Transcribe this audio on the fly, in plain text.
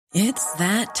It's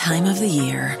that time of the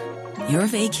year. Your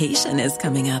vacation is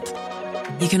coming up.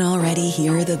 You can already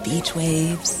hear the beach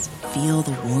waves, feel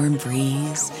the warm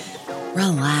breeze,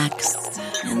 relax,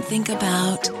 and think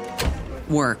about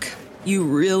work. You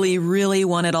really, really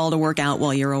want it all to work out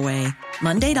while you're away.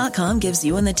 Monday.com gives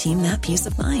you and the team that peace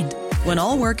of mind. When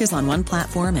all work is on one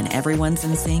platform and everyone's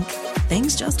in sync,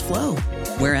 things just flow.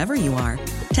 Wherever you are,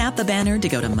 tap the banner to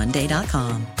go to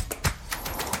Monday.com.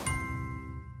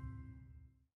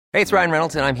 Hey, it's Ryan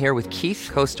Reynolds, and I'm here with Keith,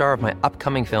 co-star of my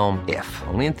upcoming film, If,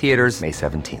 only in theaters May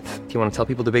 17th. Do you want to tell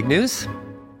people the big news?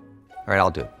 All right,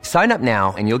 I'll do it. Sign up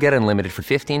now and you'll get unlimited for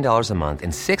 $15 a month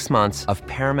and 6 months of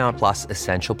Paramount Plus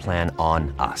Essential Plan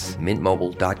on us.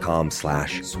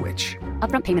 MintMobile.com/switch.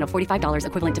 Upfront payment of $45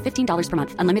 equivalent to $15 per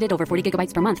month. Unlimited over 40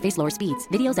 gigabytes per month. Face lower speeds.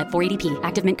 Videos at 480p.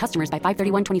 Active Mint customers by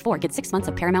 531.24 get 6 months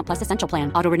of Paramount Plus Essential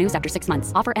Plan. Auto renews after 6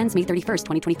 months. Offer ends May 31st,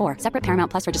 2024. Separate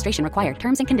Paramount Plus registration required.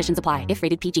 Terms and conditions apply if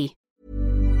rated PG.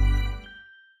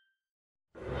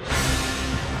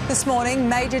 This morning,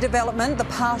 major development, the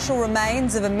partial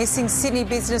remains of a missing Sydney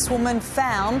businesswoman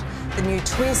found, the new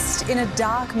twist in a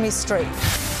dark mystery.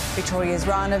 Victoria's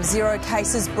run of zero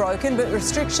cases broken, but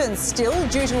restrictions still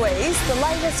due to ease. The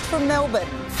latest from Melbourne.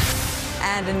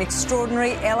 And an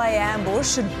extraordinary LA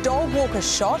ambush, a dog walker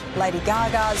shot, Lady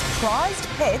Gaga's prized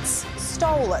pets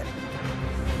stolen.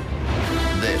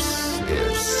 This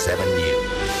is 7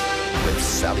 News with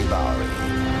Sally Bowrey.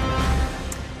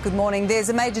 Good morning. There's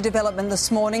a major development this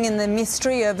morning in the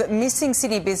mystery of missing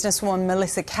Sydney businesswoman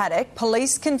Melissa Caddick.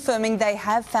 Police confirming they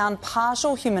have found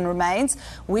partial human remains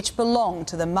which belong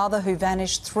to the mother who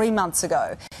vanished 3 months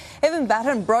ago. Evan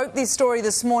Batten broke this story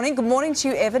this morning. Good morning to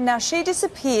you, Evan. Now, she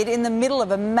disappeared in the middle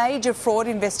of a major fraud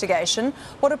investigation.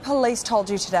 What have police told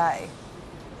you today?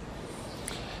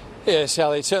 Yeah,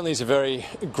 Sally, it certainly is a very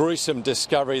gruesome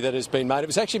discovery that has been made. It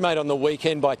was actually made on the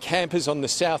weekend by campers on the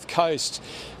south coast,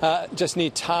 just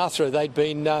near Tathra. They'd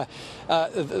been,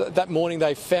 that morning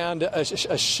they found a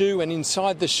shoe, and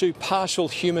inside the shoe, partial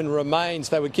human remains.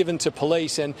 They were given to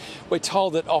police, and we're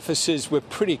told that officers were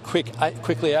pretty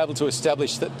quickly able to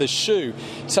establish that the shoe,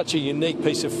 such a unique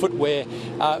piece of footwear,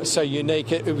 so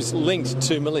unique, it was linked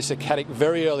to Melissa Caddick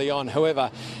very early on. However,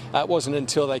 it wasn't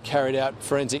until they carried out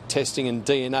forensic testing and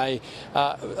DNA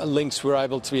links were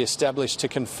able to be established to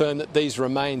confirm that these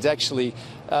remains actually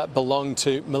belong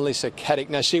to Melissa Caddick.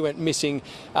 Now, she went missing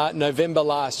November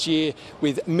last year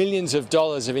with millions of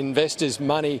dollars of investors'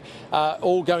 money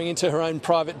all going into her own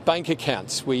private bank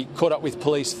accounts. We caught up with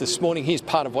police this morning. Here's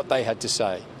part of what they had to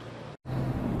say.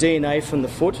 DNA from the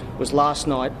foot was last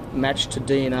night matched to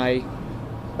a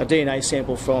DNA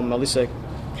sample from Melissa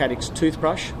Caddick's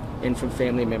toothbrush and from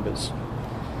family members.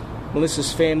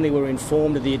 Melissa's family were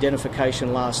informed of the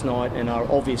identification last night and are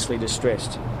obviously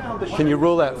distressed. Can you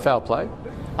rule out foul play?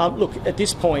 Look, at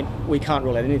this point, we can't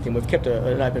rule out anything. We've kept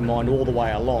an open mind all the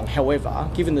way along. However,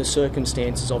 given the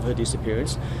circumstances of her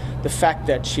disappearance, the fact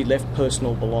that she left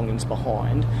personal belongings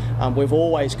behind, we've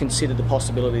always considered the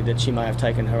possibility that she may have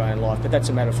taken her own life, but that's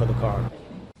a matter for the coroner.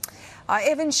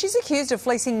 Evan, she's accused of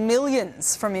fleecing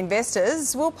millions from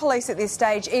investors. Will police at this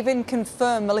stage even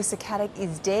confirm Melissa Caddick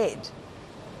is dead?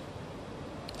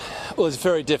 Well, it's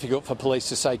very difficult for police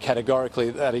to say categorically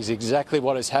that is exactly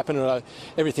what has happened.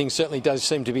 Everything certainly does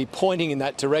seem to be pointing in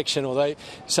that direction, although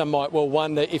some might well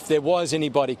wonder if there was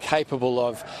anybody capable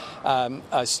of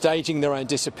staging their own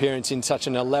disappearance in such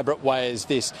an elaborate way as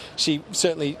this. She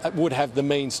certainly would have the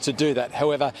means to do that.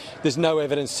 However, there's no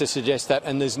evidence to suggest that,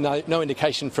 and there's no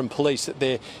indication from police that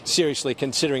they're seriously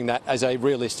considering that as a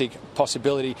realistic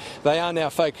possibility. They are now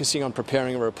focusing on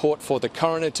preparing a report for the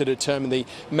coroner to determine the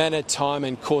manner, time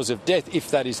and cause of death, if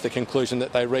that is the conclusion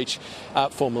that they reach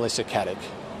for Melissa Caddick.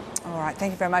 All right,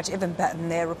 thank you very much. Evan Batten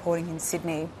there reporting in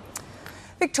Sydney.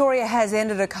 Victoria has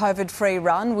ended a COVID-free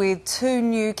run with 2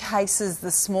 new cases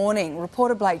this morning.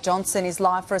 Reporter Blake Johnson is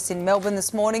live for us in Melbourne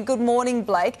this morning. Good morning,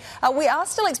 Blake. We are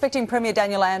still expecting Premier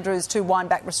Daniel Andrews to wind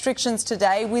back restrictions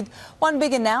today with one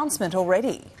big announcement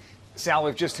already. Sal,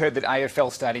 we've just heard that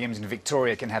AFL stadiums in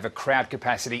Victoria can have a crowd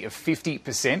capacity of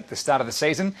 50%, the start of the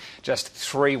season, just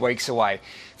 3 weeks away.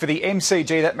 For the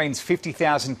MCG, that means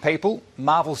 50,000 people.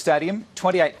 Marvel Stadium,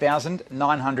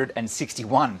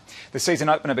 28,961. The season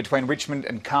opener between Richmond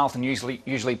and Carlton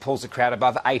usually pulls the crowd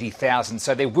above 80,000,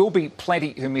 so there will be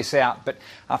plenty who miss out. But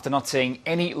after not seeing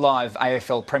any live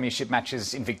AFL Premiership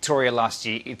matches in Victoria last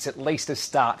year, it's at least a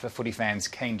start for footy fans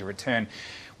keen to return.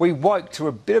 We woke to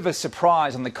a bit of a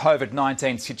surprise on the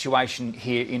COVID-19 situation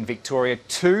here in Victoria.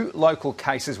 2 local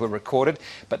cases were recorded,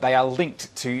 but they are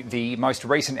linked to the most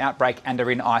recent outbreak and are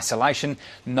in isolation.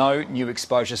 No new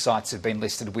exposure sites have been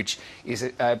listed, which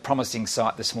is a promising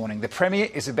sight this morning. The Premier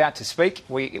is about to speak.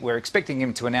 We're expecting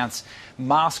him to announce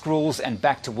mask rules and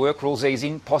back to work rules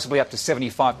easing, possibly up to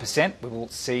 75%. We will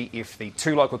see if the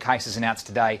 2 local cases announced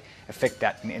today affect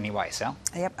that in any way. Sal?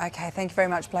 Yep, OK. Thank you very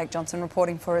much, Blake Johnson,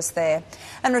 reporting for us there.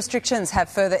 And restrictions have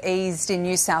further eased in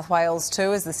New South Wales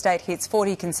too as the state hits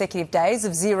 40 consecutive days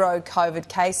of 0 COVID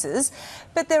cases.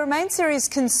 But there remain serious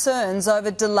concerns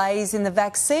over delays in the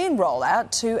vaccine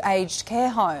rollout to aged care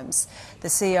homes. The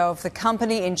CEO of the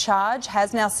company in charge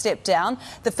has now stepped down,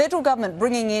 the federal government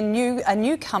bringing in a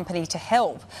new company to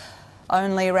help.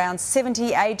 Only around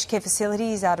 70 aged care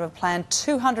facilities out of a planned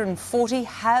 240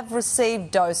 have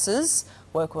received doses.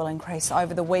 Work will increase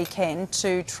over the weekend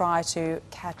to try to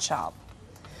catch up.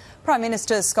 Prime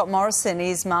Minister Scott Morrison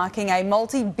is marking a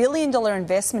multi-billion-dollar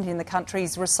investment in the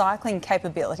country's recycling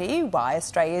capability by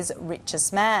Australia's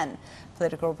richest man.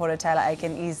 Political reporter Taylor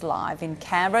Aiken is live in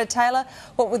Canberra. Taylor,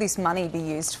 what will this money be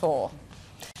used for?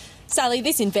 Sally,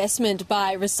 this investment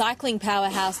by recycling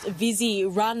powerhouse Visy,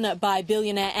 run by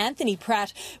billionaire Anthony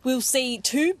Pratt, will see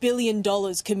 $2 billion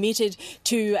committed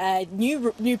to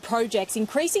new projects,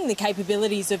 increasing the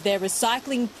capabilities of their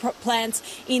recycling plants,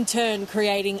 in turn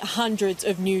creating hundreds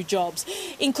of new jobs,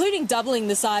 including doubling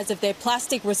the size of their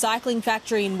plastic recycling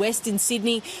factory in Western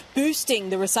Sydney,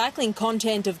 boosting the recycling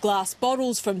content of glass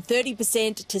bottles from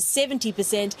 30% to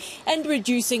 70% and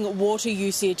reducing water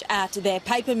usage at their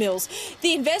paper mills.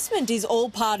 The investment is all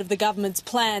part of the government's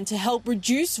plan to help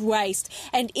reduce waste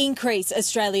and increase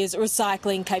Australia's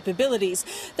recycling capabilities.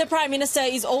 The Prime Minister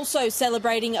is also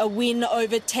celebrating a win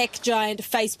over tech giant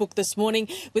Facebook this morning,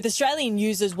 with Australian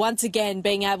users once again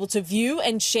being able to view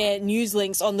and share news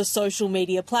links on the social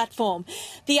media platform.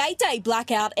 The 8-day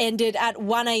blackout ended at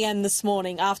 1 a.m. this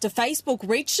morning after Facebook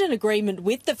reached an agreement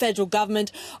with the federal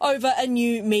government over a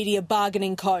new media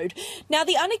bargaining code. Now,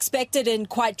 the unexpected and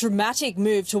quite dramatic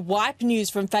move to wipe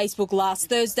news from Facebook last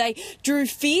Thursday drew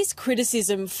fierce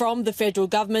criticism from the federal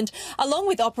government, along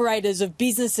with operators of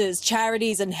businesses,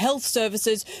 charities and health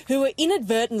services who were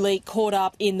inadvertently caught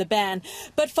up in the ban.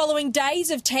 But following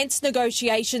days of tense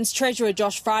negotiations, Treasurer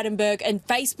Josh Frydenberg and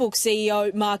Facebook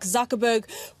CEO Mark Zuckerberg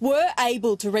were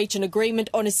able to reach an agreement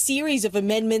on a series of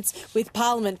amendments, with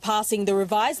Parliament passing the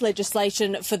revised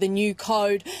legislation for the new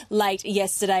code late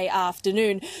yesterday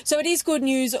afternoon. So it is good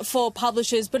news for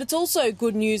publishers, but it's also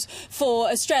good news for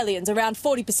Australians. Around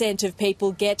 40% of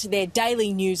people get their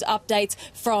daily news updates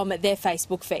from their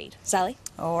Facebook feed. Sally?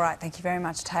 All right, thank you very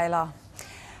much, Taylor.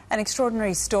 An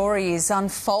extraordinary story is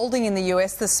unfolding in the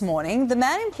US this morning. The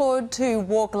man employed to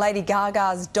walk Lady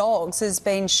Gaga's dogs has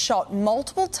been shot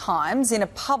multiple times in a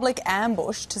public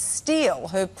ambush to steal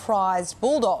her prized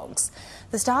bulldogs.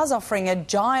 The star's offering a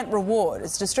giant reward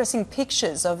as distressing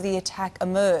pictures of the attack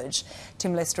emerge.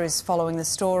 Tim Lester is following the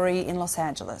story in Los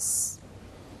Angeles.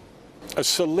 A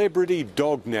celebrity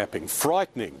dog napping,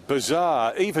 frightening,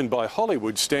 bizarre, even by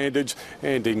Hollywood standards,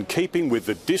 and in keeping with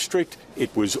the district,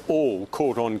 it was all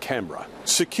caught on camera.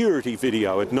 Security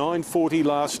video at 9:40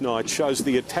 last night shows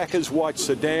the attacker's white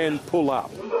sedan pull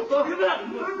up.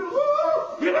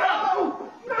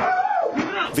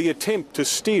 The attempt to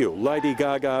steal Lady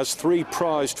Gaga's 3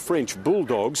 prized French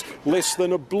bulldogs less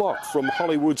than a block from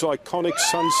Hollywood's iconic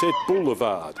Sunset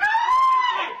Boulevard.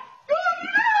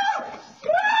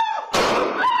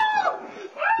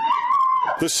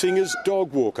 The singer's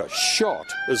dog walker shot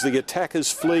as the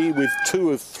attackers flee with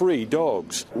 2 of 3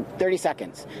 dogs. 30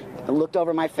 seconds. I looked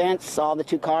over my fence, saw the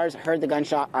 2 cars, heard the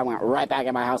gunshot. I went right back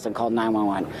in my house and called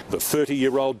 911. The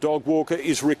 30-year-old dog walker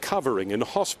is recovering in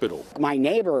hospital. My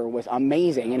neighbor was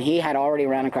amazing, and he had already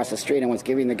ran across the street and was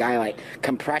giving the guy, like,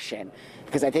 compression,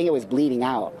 because I think it was bleeding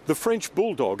out. The French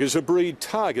Bulldog is a breed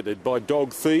targeted by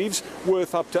dog thieves,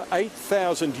 worth up to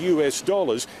 $8,000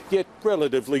 US, yet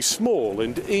relatively small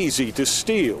and easy to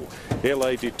steal.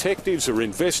 LA detectives are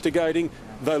investigating,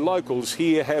 though locals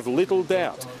here have little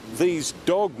doubt these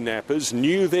dog nappers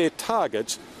knew their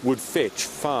targets would fetch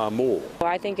far more.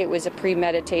 I think it was a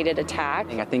premeditated attack.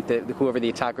 I think that whoever the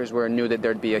attackers were knew that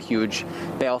there'd be a huge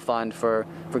bail fund for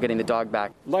getting the dog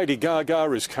back. Lady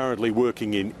Gaga is currently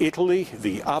working in Italy.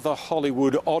 The other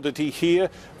Hollywood oddity here,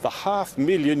 the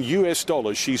 $500,000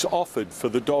 US she's offered for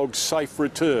the dog's safe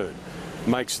return,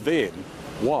 makes them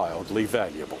wildly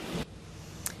valuable.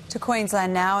 To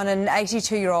Queensland now, and an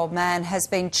 82-year-old man has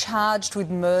been charged with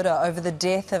murder over the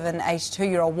death of an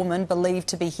 82-year-old woman believed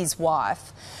to be his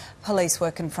wife. Police were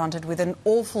confronted with an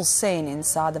awful scene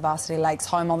inside the Varsity Lakes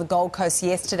home on the Gold Coast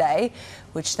yesterday,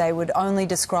 which they would only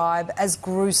describe as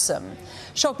gruesome.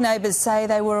 Shocked neighbours say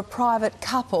they were a private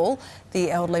couple.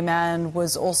 The elderly man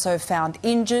was also found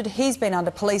injured. He's been under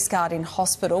police guard in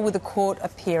hospital with a court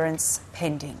appearance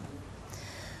pending.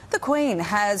 The Queen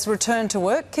has returned to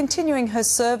work, continuing her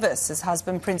service as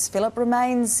husband Prince Philip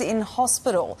remains in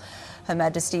hospital. Her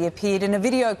Majesty appeared in a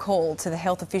video call to the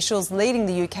health officials leading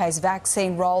the UK's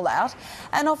vaccine rollout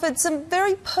and offered some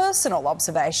very personal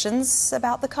observations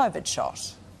about the COVID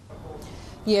shot.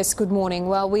 Yes, good morning.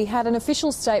 Well, we had an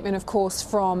official statement, of course,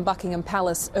 from Buckingham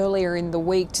Palace earlier in the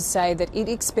week to say that it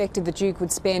expected the Duke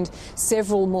would spend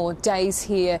several more days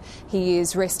here. He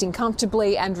is resting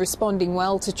comfortably and responding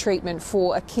well to treatment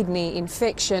for a kidney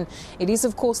infection. It is,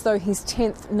 of course, though, his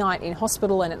 10th night in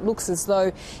hospital, and it looks as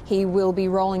though he will be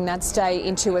rolling that stay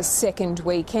into a second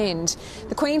weekend.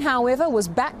 The Queen, however, was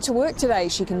back to work today.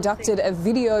 She conducted a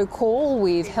video call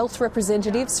with health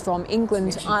representatives from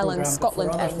England, Ireland,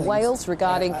 Scotland and Wales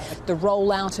regarding the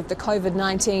rollout of the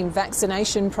COVID-19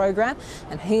 vaccination program.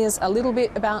 And here's a little bit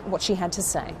about what she had to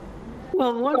say.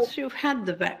 Well, once you've had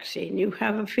the vaccine, you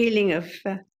have a feeling of,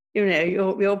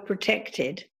 you're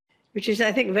protected, which is,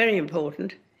 I think, very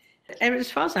important. And as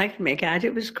far as I can make out,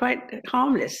 it was quite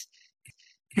harmless.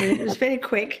 It was very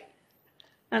quick.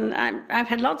 And I've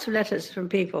had lots of letters from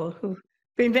people who've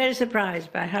been very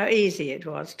surprised by how easy it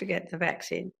was to get the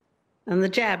vaccine. And the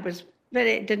jab was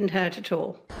it didn't hurt at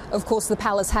all. Of course, the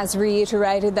Palace has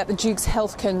reiterated that the Duke's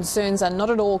health concerns are not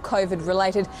at all COVID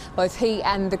related. Both he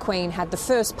and the Queen had the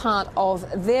first part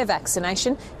of their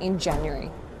vaccination in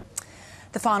January.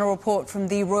 The final report from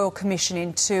the Royal Commission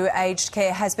into Aged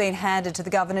Care has been handed to the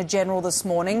Governor-General this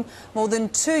morning, more than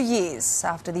 2 years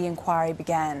after the inquiry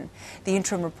began. The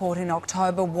interim report in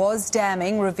October was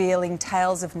damning, revealing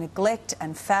tales of neglect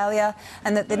and failure,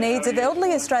 and that the needs of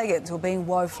elderly Australians were being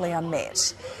woefully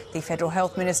unmet. The Federal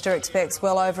Health Minister expects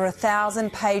well over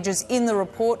 1,000 pages in the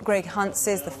report. Greg Hunt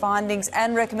says the findings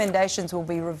and recommendations will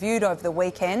be reviewed over the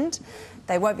weekend.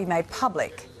 They won't be made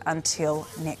public until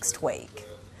next week.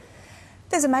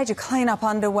 There's a major clean-up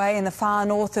underway in the far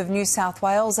north of New South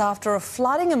Wales after a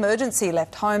flooding emergency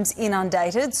left homes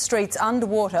inundated, streets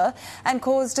underwater and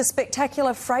caused a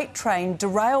spectacular freight train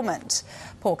derailment.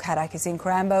 Paul Caddick is in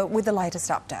Corambo with the latest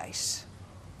update.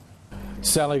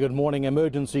 Sally, good morning.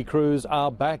 Emergency crews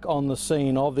are back on the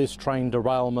scene of this train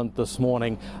derailment this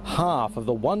morning. Half of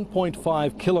the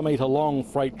 1.5 kilometre long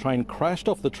freight train crashed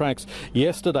off the tracks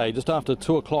yesterday just after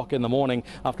 2 o'clock in the morning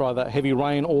after either heavy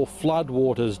rain or flood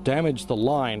waters damaged the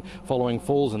line following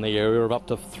falls in the area of up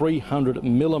to 300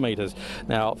 millimetres.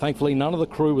 Now, thankfully, none of the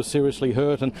crew was seriously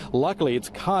hurt and luckily its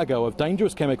cargo of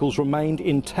dangerous chemicals remained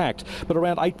intact. But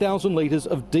around 8,000 litres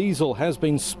of diesel has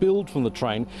been spilled from the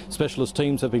train. Specialist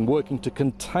teams have been working to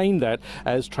contain that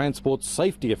as transport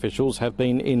safety officials have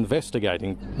been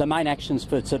investigating. The main actions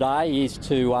for today is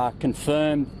to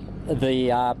confirm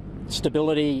the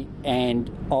stability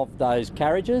of those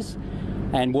carriages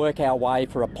and work our way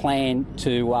for a plan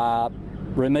to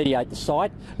remediate the site.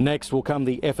 Next will come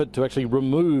the effort to actually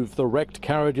remove the wrecked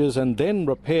carriages and then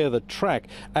repair the track.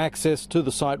 Access to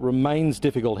the site remains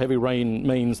difficult. Heavy rain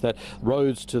means that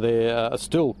roads to there are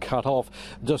still cut off.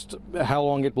 Just how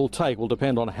long it will take will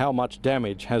depend on how much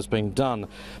damage has been done.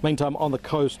 Meantime, on the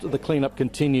coast, the clean-up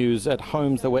continues at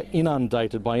homes that were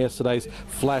inundated by yesterday's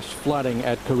flash flooding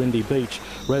at Corindi Beach.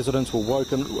 Residents were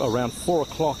woken around 4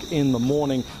 o'clock in the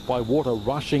morning by water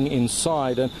rushing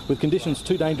inside, and with conditions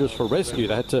too dangerous for rescue,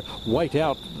 they had to wait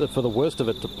out for the worst of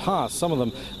it to pass, some of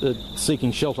them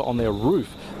seeking shelter on their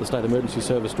roof. The State Emergency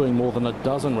Service doing more than a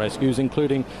dozen rescues,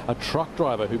 including a truck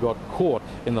driver who got caught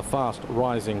in the fast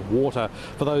rising water.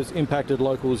 For those impacted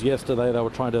locals yesterday, they were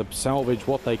trying to salvage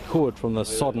what they could from the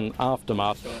sodden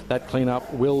aftermath. That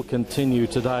clean-up will continue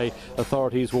today.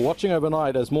 Authorities were watching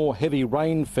overnight as more heavy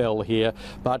rain fell here,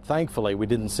 but thankfully we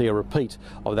didn't see a repeat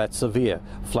of that severe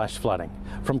flash flooding.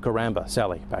 From Corambo,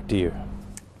 Sally, back to you.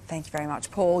 Thank you very much,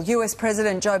 Paul. US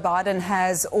President Joe Biden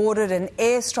has ordered an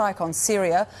airstrike on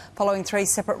Syria following 3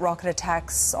 separate rocket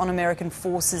attacks on American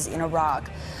forces in Iraq.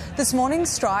 This morning's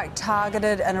strike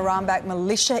targeted an Iran-backed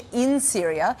militia in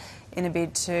Syria in a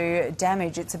bid to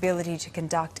damage its ability to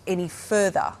conduct any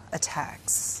further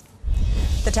attacks.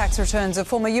 The tax returns of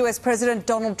former US President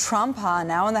Donald Trump are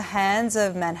now in the hands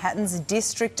of Manhattan's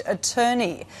district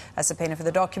attorney. A subpoena for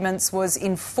the documents was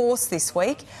in force this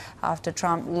week after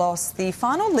Trump lost the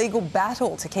final legal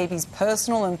battle to keep his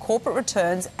personal and corporate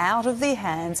returns out of the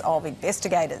hands of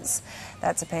investigators.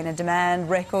 That subpoena demand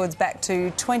records back to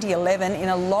 2011 in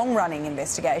a long-running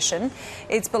investigation.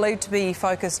 It's believed to be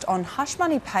focused on hush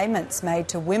money payments made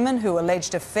to women who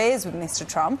alleged affairs with Mr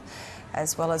Trump,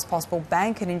 as well as possible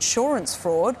bank and insurance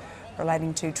fraud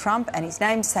relating to Trump and his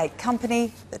namesake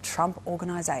company, the Trump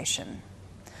Organisation.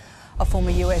 A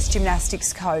former US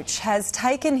gymnastics coach has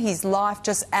taken his life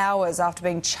just hours after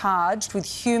being charged with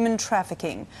human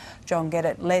trafficking. John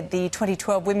Geddett led the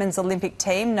 2012 women's Olympic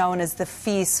team known as the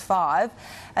Fierce Five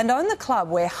and owned the club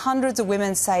where hundreds of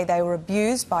women say they were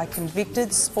abused by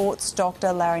convicted sports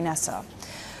doctor Larry Nassar.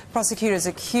 Prosecutors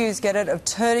accuse Geddett of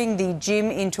turning the gym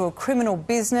into a criminal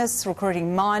business,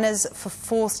 recruiting minors for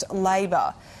forced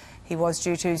labour. He was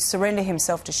due to surrender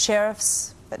himself to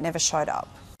sheriffs, but never showed up.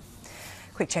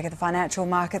 Quick check of the financial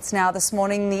markets now this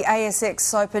morning. The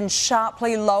ASX opened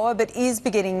sharply lower, but is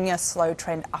beginning a slow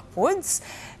trend upwards.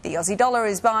 The Aussie dollar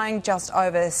is buying just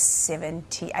over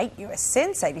 78 US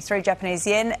cents, 83 Japanese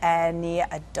yen, and near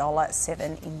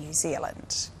 $1.07 in New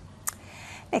Zealand.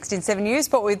 Next in 7 News,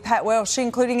 sport with Pat Welsh,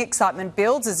 including excitement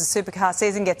builds as the supercar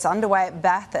season gets underway at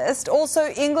Bathurst. Also,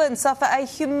 England suffer a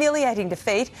humiliating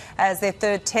defeat as their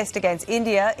third test against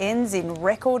India ends in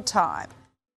record time.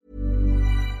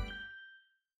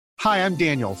 Hi, I'm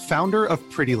Daniel, founder of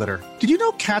Pretty Litter. Did you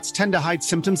know cats tend to hide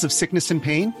symptoms of sickness and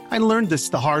pain? I learned this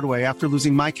the hard way after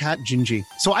losing my cat, Gingy.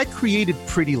 So I created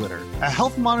Pretty Litter, a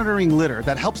health monitoring litter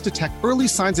that helps detect early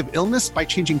signs of illness by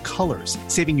changing colors,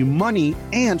 saving you money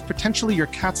and potentially your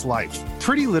cat's life.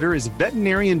 Pretty Litter is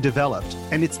veterinarian developed,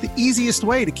 and it's the easiest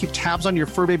way to keep tabs on your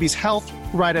fur baby's health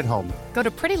right at home. Go to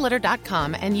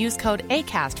prettylitter.com and use code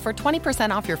ACAST for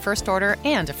 20% off your first order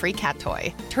and a free cat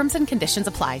toy. Terms and conditions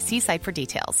apply. See site for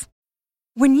details.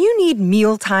 When you need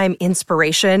mealtime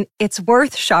inspiration, it's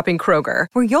worth shopping Kroger,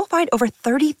 where you'll find over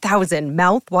 30,000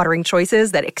 mouth-watering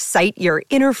choices that excite your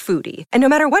inner foodie. And no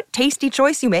matter what tasty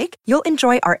choice you make, you'll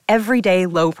enjoy our everyday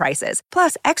low prices,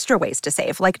 plus extra ways to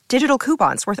save, like digital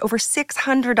coupons worth over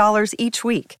 $600 each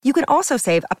week. You can also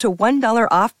save up to $1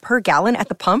 off per gallon at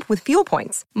the pump with fuel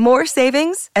points. More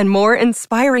savings and more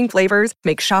inspiring flavors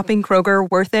make shopping Kroger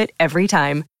worth it every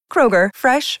time. Kroger,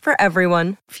 fresh for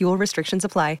everyone. Fuel restrictions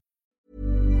apply.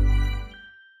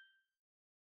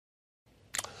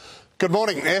 Good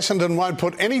morning. Essendon won't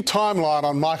put any timeline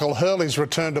on Michael Hurley's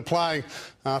return to playing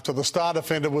after the star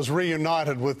defender was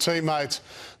reunited with teammates.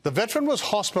 The veteran was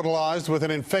hospitalised with an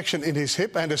infection in his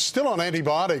hip and is still on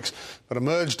antibiotics, but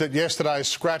emerged at yesterday's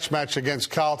scratch match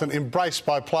against Carlton, embraced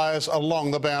by players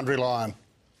along the boundary line.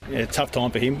 Yeah, tough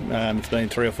time for him. It's been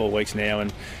 3 or 4 weeks now,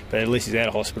 but at least he's out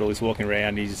of hospital. He's walking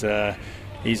around. He's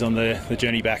on the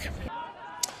journey back.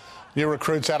 New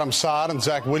recruits Adam Sard and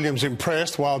Zach Williams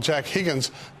impressed, while Jack Higgins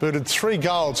booted 3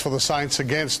 goals for the Saints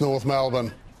against North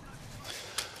Melbourne.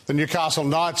 The Newcastle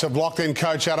Knights have locked in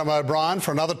coach Adam O'Brien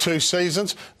for another 2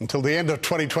 seasons until the end of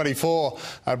 2024.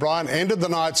 O'Brien ended the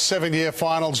Knights' 7-year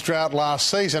finals drought last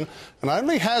season and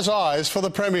only has eyes for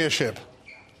the premiership.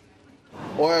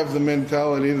 I have the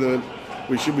mentality that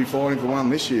we should be fighting for one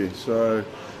this year, so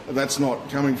that's not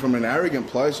coming from an arrogant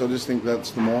place. I just think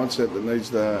that's the mindset that needs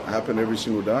to happen every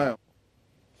single day.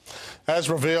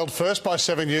 As revealed first by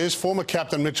 7 News, former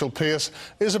captain Mitchell Pearce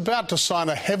is about to sign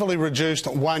a heavily reduced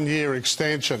 1-year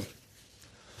extension.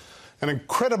 An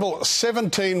incredible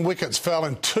 17 wickets fell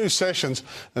in 2 sessions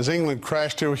as England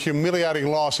crashed to a humiliating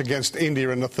loss against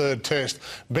India in the 3rd test,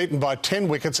 beaten by 10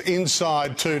 wickets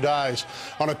inside 2 days.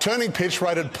 On a turning pitch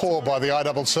rated poor by the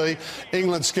ICC,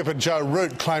 England skipper Joe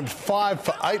Root claimed 5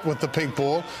 for 8 with the pink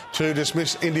ball to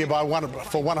dismiss India by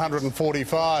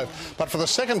 145. But for the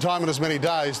second time in as many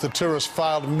days, the tourists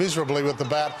failed miserably with the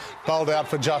bat, bowled out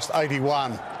for just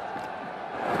 81.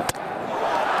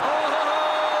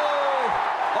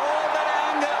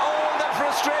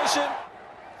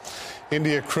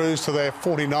 India cruised to their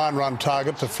 49-run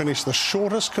target to finish the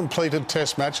shortest completed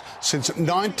test match since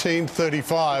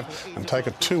 1935 and take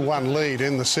a 2-1 lead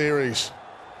in the series.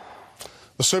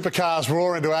 The supercars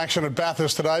roar into action at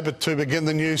Bathurst today, but to begin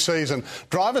the new season,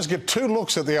 drivers get 2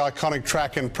 looks at the iconic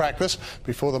track in practice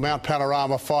before the Mount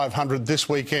Panorama 500 this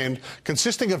weekend,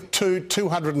 consisting of 2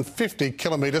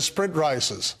 250-kilometre sprint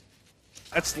races.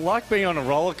 It's like being on a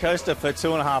roller coaster for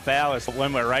 2.5 hours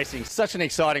when we're racing. Such an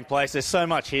exciting place. There's so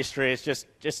much history. It's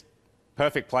just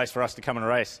perfect place for us to come and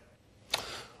race.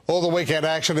 All the weekend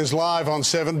action is live on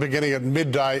 7 beginning at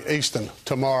midday Eastern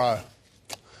tomorrow.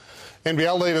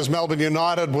 NBL leaders Melbourne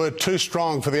United were too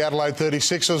strong for the Adelaide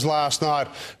 36ers last night,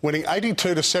 winning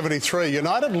 82-73.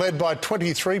 United led by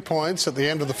 23 points at the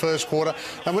end of the first quarter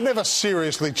and were never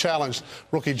seriously challenged.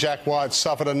 Rookie Jack White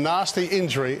suffered a nasty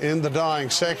injury in the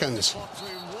dying seconds.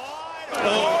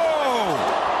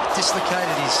 Oh!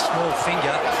 Dislocated his small finger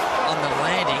on the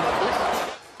landing.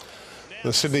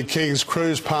 The Sydney Kings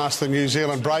cruised past the New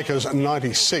Zealand Breakers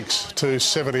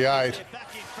 96-78.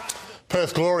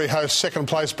 Perth Glory hosts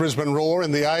second-place Brisbane Roar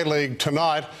in the A-League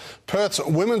tonight. Perth's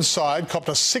women's side copped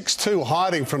a 6-2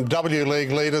 hiding from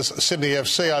W-League leaders Sydney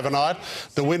FC overnight.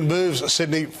 The win moves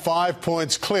Sydney 5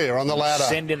 points clear on the ladder.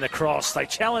 Send in the cross. They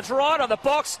challenge right on the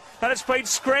box, and it's been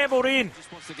scrambled in.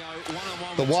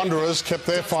 The Wanderers kept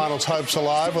their finals hopes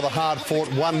alive with a hard-fought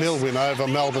 1-0 win over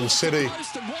Melbourne City.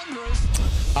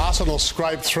 Arsenal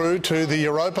scraped through to the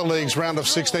Europa League's round of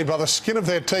 16 by the skin of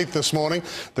their teeth this morning.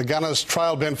 The Gunners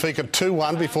trailed Benfica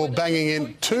 2-1 before banging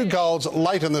in 2 goals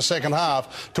late in the second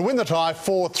half to win the tie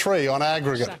 4-3 on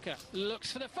aggregate.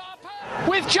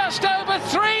 With just over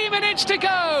 3 minutes to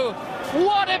go,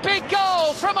 what a big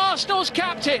goal from Arsenal's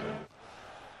captain.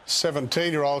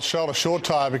 17-year-old Shola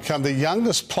Shortire become the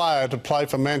youngest player to play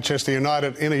for Manchester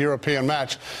United in a European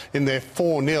match in their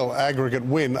 4-0 aggregate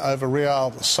win over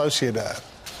Real Sociedad.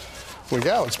 We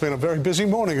go. It's been a very busy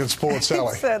morning at Sports,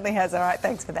 Sally. It certainly has. All right,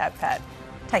 thanks for that, Pat.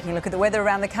 Taking a look at the weather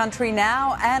around the country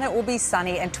now, and it will be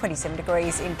sunny and 27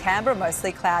 degrees in Canberra,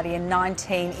 mostly cloudy, and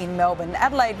 19 in Melbourne.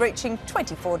 Adelaide reaching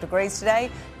 24 degrees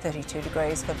today, 32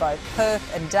 degrees for both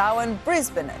Perth and Darwin.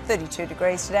 Brisbane, 32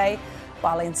 degrees today,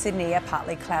 while in Sydney, a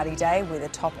partly cloudy day with a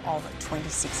top of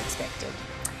 26 expected.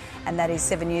 And that is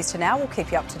 7 News to now. We'll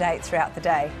keep you up to date throughout the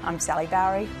day. I'm Sally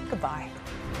Bowery. Goodbye.